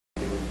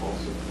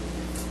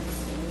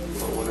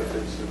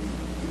types of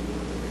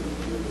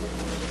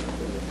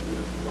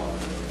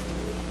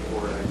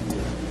or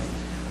ideas?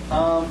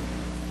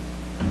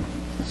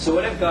 So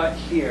what I've got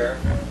here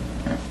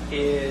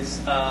is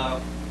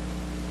a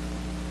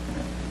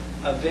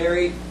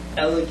very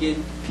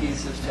elegant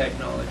piece of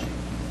technology.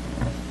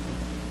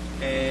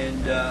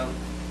 And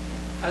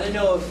I don't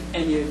know if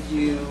any of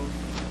you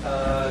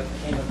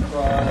came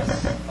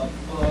across a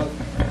book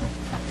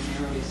in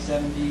the early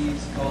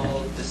 70s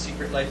called The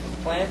Secret Life of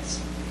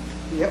Plants.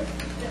 Yep.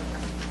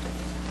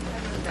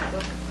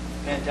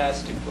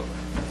 Fantastic book.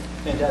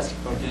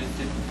 Fantastic book. Did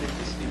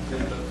they speak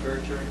good about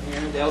Verter in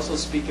here? They also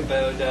speak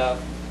about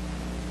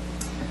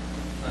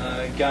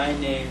a guy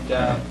named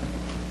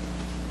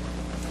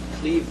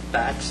Cleve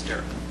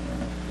Baxter,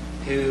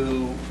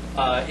 who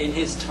in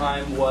his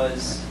time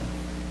was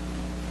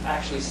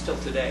actually still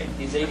today.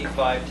 He's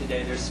 85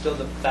 today. There's still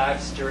the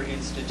Baxter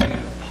Institute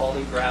of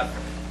Polygraph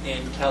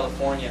in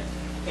California.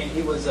 And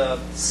he was a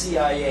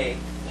CIA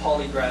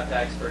polygraph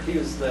expert. He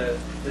was the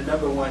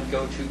number one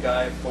go-to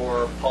guy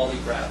for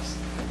polygraphs.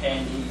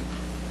 And he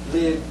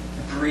lived,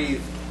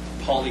 breathed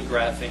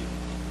polygraphing.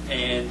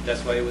 And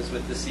that's why he was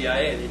with the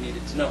CIA. They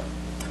needed to know.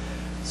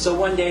 So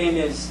one day in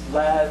his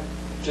lab,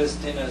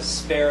 just in a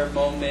spare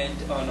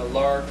moment, on a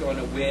lark, on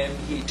a whim,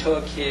 he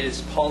took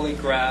his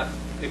polygraph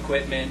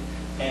equipment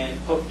and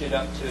hooked it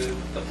up to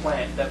the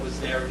plant that was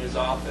there in his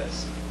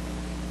office.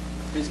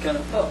 He's kind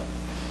of,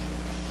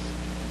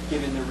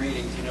 giving the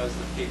readings, as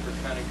the paper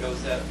kind of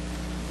goes out.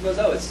 He goes,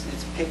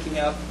 it's picking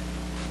up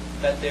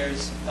that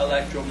there's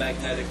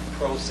electromagnetic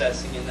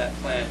processing in that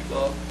plant.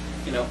 Well,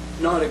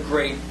 not a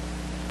great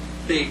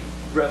big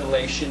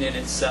revelation in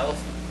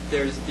itself.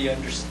 There's the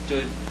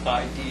understood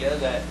idea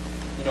that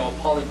a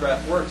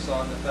polygraph works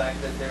on the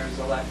fact that there's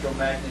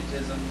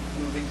electromagnetism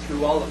moving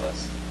through all of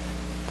us.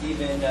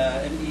 Even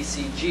an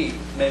ECG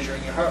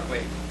measuring your heart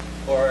rate,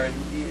 or an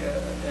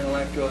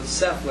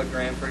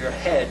electroencephalogram for your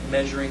head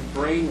measuring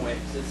brain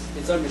waves.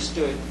 It's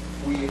understood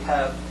we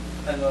have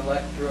an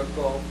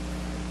electrical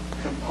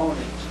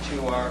component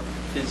to our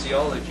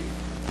physiology.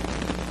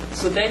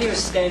 So then he was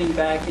standing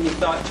back and he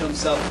thought to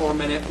himself for a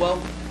minute,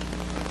 well,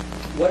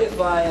 what if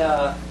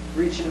I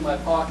reach into my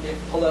pocket,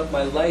 pull out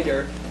my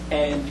lighter,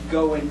 and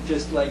go and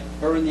just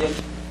burn the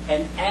edge?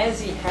 And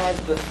as he had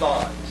the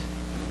thought,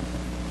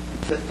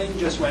 the thing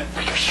just went.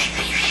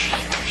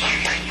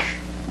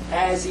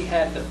 As he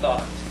had the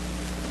thought,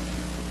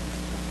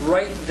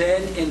 right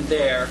then and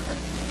there,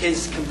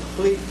 his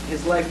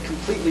life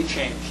completely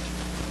changed.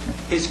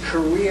 His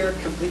career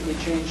completely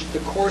changed. The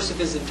course of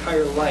his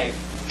entire life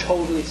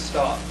totally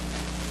stopped.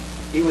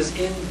 He was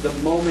in the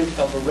moment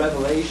of a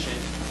revelation,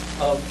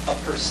 of a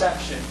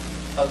perception,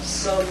 of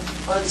some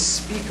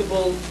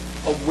unspeakable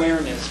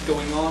awareness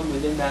going on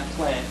within that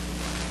plant,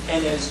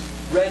 and is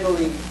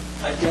readily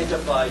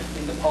identified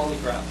in the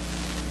polygraph.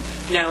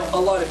 Now, a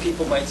lot of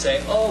people might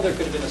say, there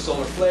could have been a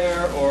solar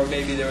flare, or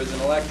maybe there was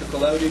an electrical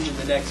outage in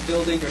the next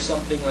building, or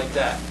something like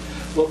that.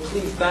 Well,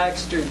 Cleve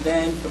Baxter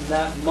then, from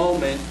that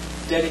moment,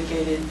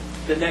 dedicated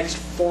the next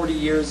 40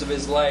 years of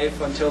his life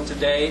until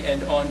today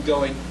and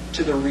ongoing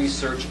to the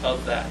research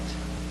of that.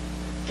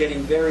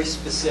 Getting very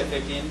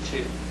specific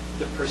into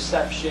the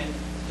perception,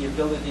 the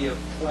ability of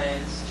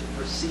plants to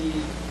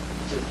perceive,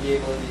 to be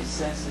able to be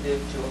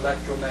sensitive to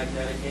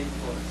electromagnetic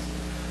influence.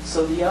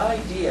 So the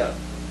idea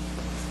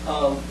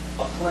of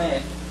a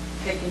plant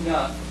picking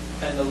up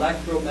an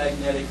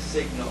electromagnetic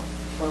signal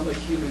from a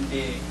human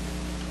being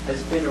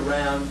has been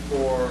around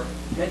for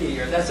many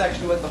years. That's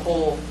actually what the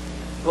whole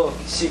book,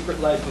 Secret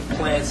Life of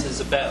Plants, is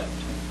about.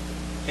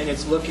 And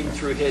it's looking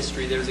through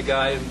history. There's a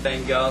guy in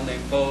Bengal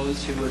named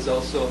Bose who was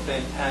also a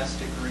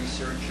fantastic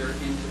researcher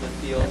into the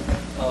field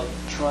of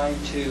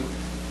trying to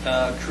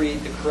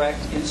create the correct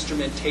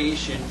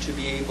instrumentation to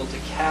be able to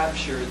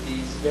capture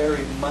these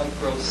very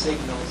micro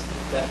signals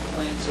that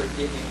plants are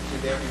giving to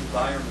their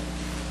environment.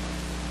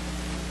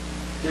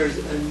 There's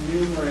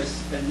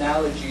numerous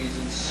analogies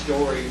and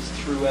stories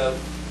throughout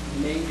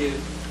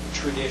native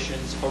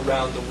traditions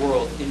around the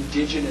world,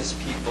 indigenous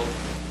people,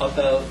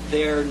 about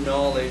their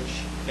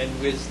knowledge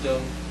and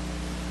wisdom.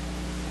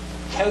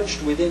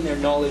 Couched within their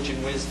knowledge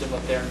and wisdom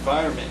of their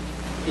environment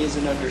is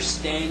an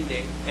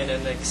understanding and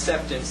an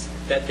acceptance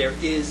that there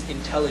is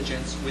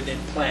intelligence within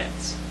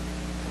plants.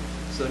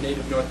 So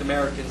Native North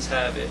Americans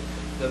have it.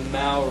 The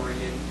Maori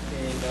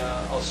in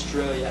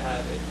Australia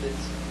have it.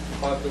 It's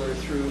popular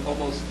through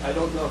almost, I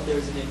don't know if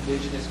there's an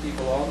indigenous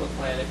people on the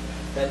planet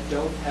that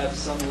don't have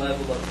some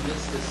level of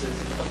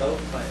mysticism about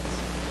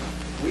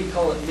plants. We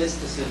call it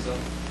mysticism.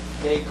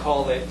 They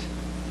call it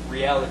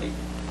reality.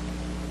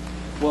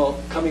 Well,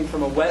 coming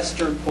from a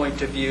Western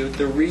point of view,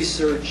 the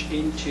research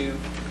into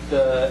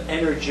the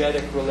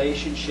energetic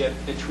relationship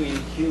between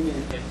human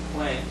and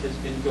plant has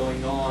been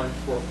going on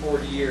for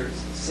 40 years,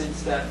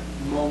 since that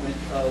moment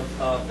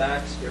of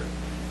Baxter.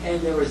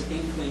 And there was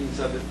inklings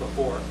of it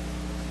before.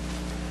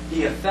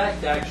 The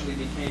effect actually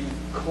became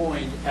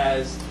coined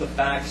as the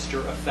Baxter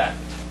effect,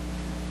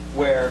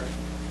 where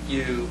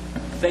you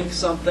think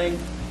something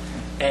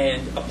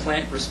and a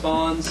plant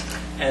responds,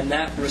 and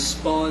that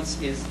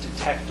response is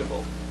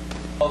detectable.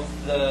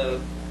 of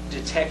the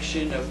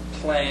detection of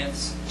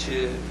plants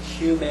to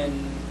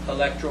human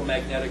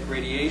electromagnetic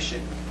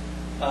radiation,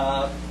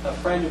 a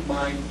friend of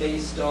mine,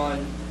 based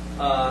on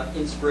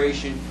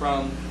inspiration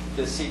from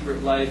The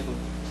Secret Life of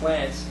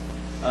Plants,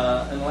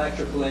 an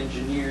electrical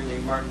engineer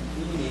named Martin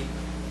Panini,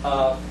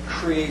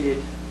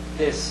 created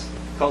this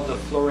called the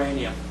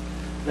Floranium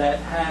that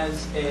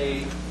has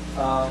a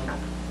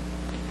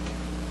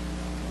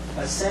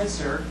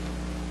sensor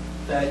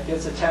that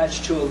gets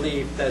attached to a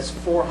leaf that's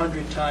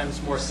 400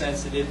 times more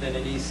sensitive than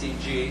an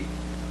ECG.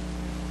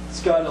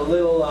 It's got a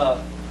little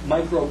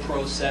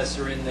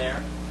microprocessor in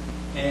there,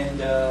 and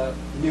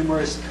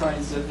numerous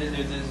kinds of, there's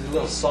a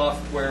little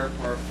software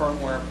or a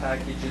firmware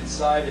package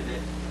inside of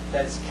it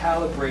that's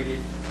calibrated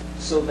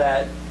so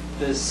that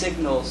the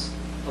signals,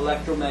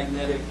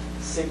 electromagnetic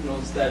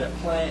signals that a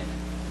plant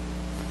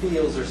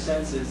feels or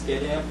senses,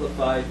 get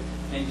amplified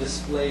and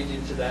displayed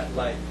into that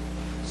light.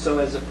 So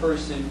as a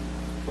person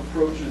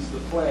approaches the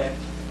plant,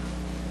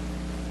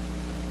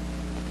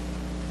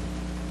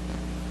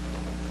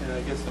 and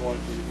I guess I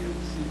wanted you to be able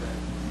to see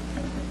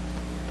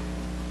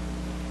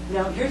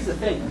that. Now here's the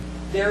thing.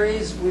 There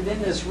is, within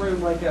this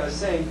room, like I was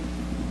saying,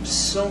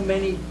 so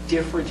many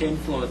different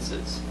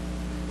influences.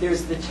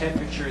 There's the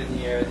temperature in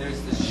the air.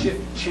 There's the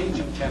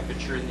changing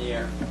temperature in the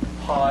air.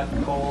 Hot,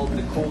 cold,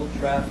 the cold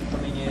draft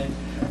coming in.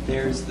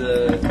 There's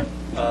the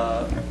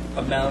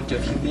amount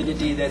of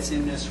humidity that's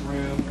in this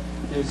room.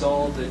 There's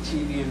all the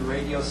TV and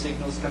radio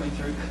signals coming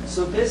through.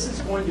 So this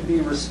is going to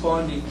be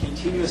responding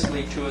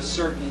continuously to a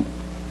certain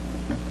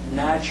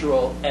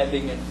natural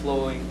ebbing and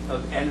flowing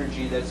of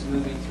energy that's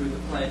moving through the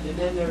plant. And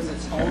then there's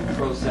its own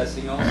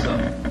processing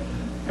also.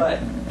 But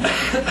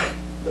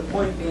the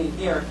point being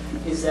here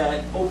is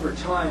that over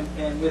time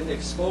and with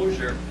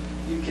exposure,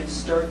 you can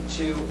start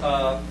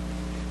to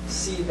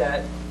see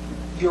that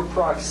your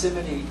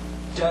proximity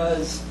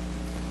does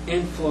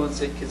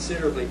influence it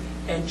considerably.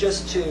 And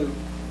just to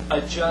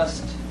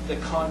adjust the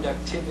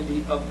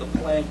conductivity of the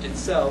plant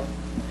itself,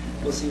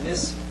 we'll see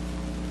this.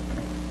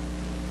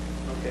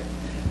 Okay.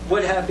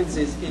 What happens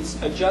is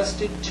it's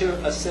adjusted to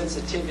a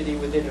sensitivity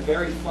within a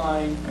very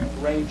fine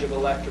range of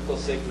electrical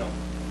signal.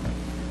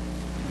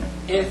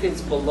 If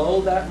it's below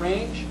that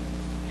range,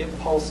 it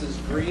pulses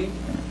green,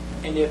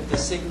 and if the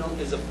signal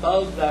is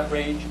above that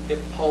range, it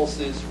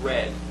pulses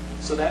red.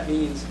 So that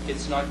means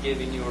it's not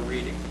giving you a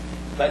reading.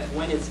 But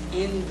when it's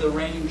in the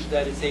range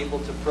that it's able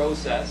to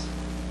process,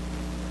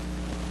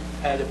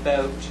 at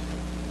about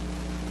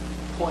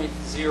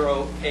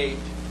 0.08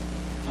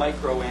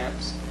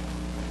 microamps,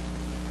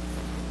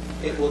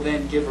 it will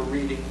then give a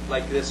reading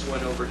like this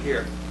one over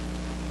here.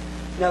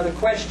 Now the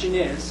question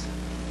is,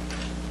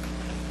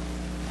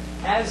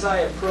 as I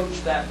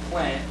approach that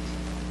plant,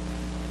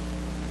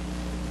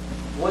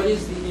 what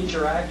is the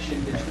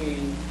interaction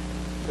between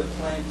the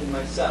plant and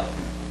myself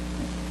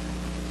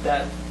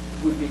that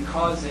would be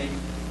causing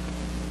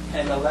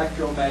an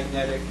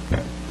electromagnetic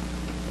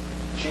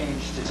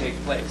change to take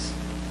place?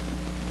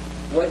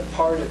 What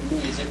part of me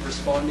is it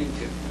responding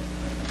to?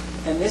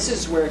 And this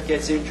is where it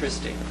gets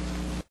interesting.